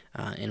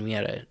 and we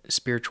had a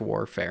spiritual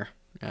warfare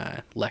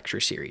lecture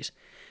series,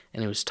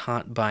 and it was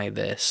taught by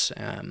this.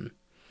 I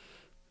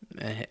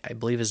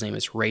believe his name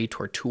is Ray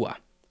Tortua,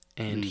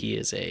 and he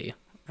is a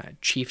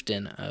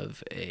chieftain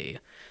of a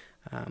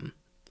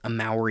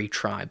Maori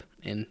tribe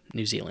in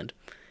New Zealand,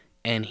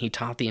 and he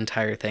taught the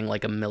entire thing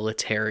like a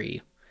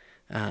military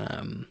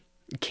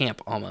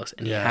camp almost,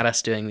 and he had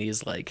us doing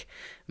these like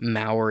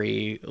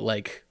Maori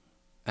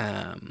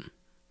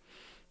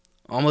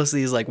almost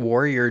these like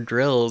warrior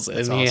drills.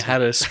 That's and awesome. He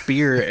had a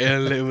spear,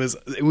 and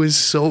it was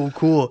so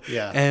cool.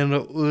 Yeah,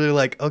 and we were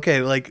like,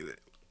 okay, like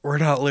we're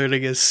not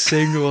learning a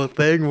single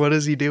thing. What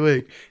is he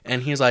doing?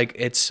 And he's like,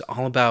 it's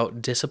all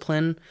about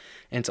discipline,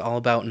 and it's all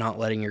about not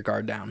letting your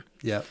guard down.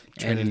 Yep,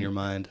 training your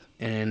mind.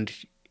 And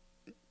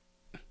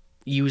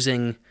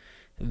using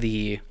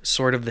the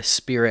sword of the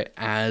spirit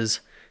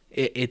as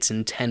it's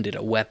intended,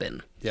 a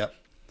weapon. Yep.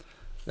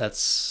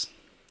 That's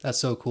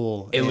so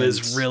cool. It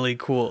was really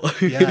cool.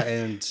 Yeah,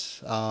 and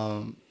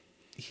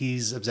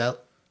he's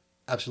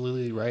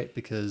absolutely right,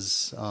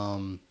 because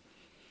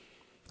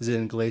is it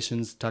in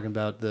Galatians talking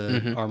about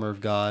the armor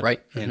of God,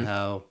 right? And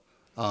how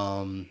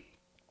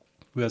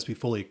we must be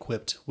fully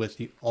equipped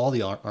with all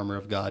the armor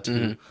of God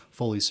to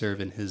fully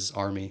serve in His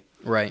army,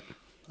 right?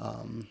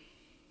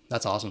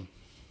 That's awesome.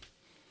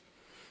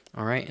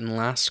 All right, and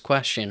last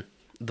question: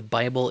 the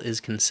Bible is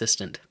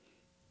consistent.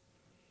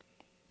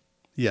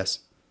 Yes.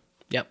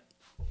 Yep.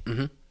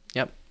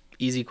 Yep.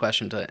 Easy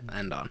question to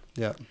end on.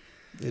 Yeah,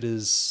 it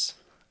is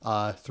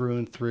through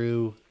and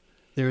through.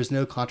 There is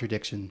no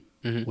contradiction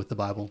with the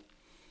Bible.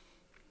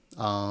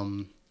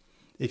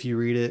 If you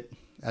read it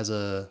as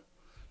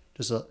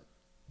just a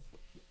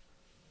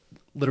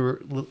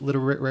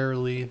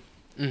literally,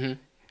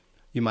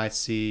 you might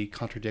see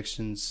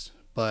contradictions,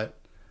 but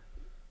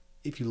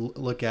if you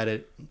look at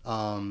it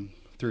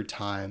through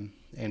time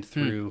and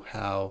through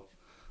how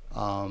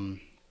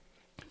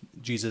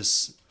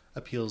Jesus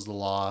appeals the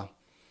law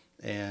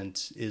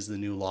and is the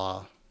new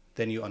law,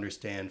 then you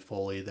understand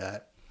fully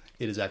that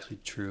it is actually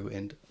true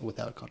and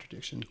without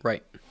contradiction.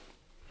 Right.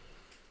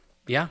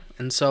 Yeah,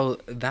 and so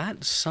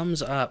that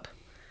sums up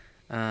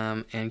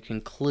and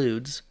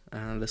concludes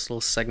this little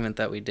segment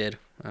that we did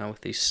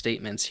with these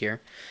statements here.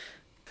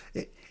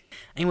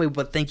 Anyway,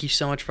 but thank you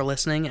so much for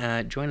listening.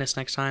 Join us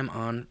next time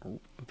on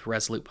the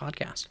Resolute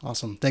Podcast.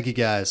 Awesome. Thank you,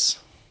 guys.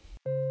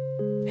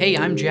 Hey,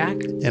 I'm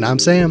Jack. And I'm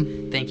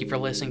Sam. Thank you for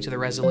listening to the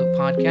Resolute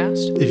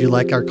Podcast. If you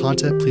like our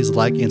content, please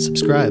like and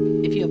subscribe.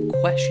 If you have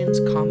questions,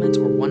 comments,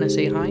 or want to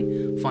say hi,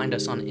 find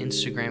us on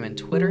Instagram and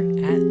Twitter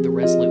at the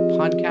Resolute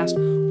Podcast,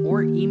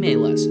 or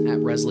email us at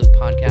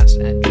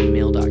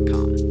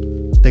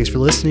resolutepodcast@gmail.com. Thanks for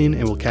listening,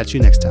 and we'll catch you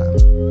next time.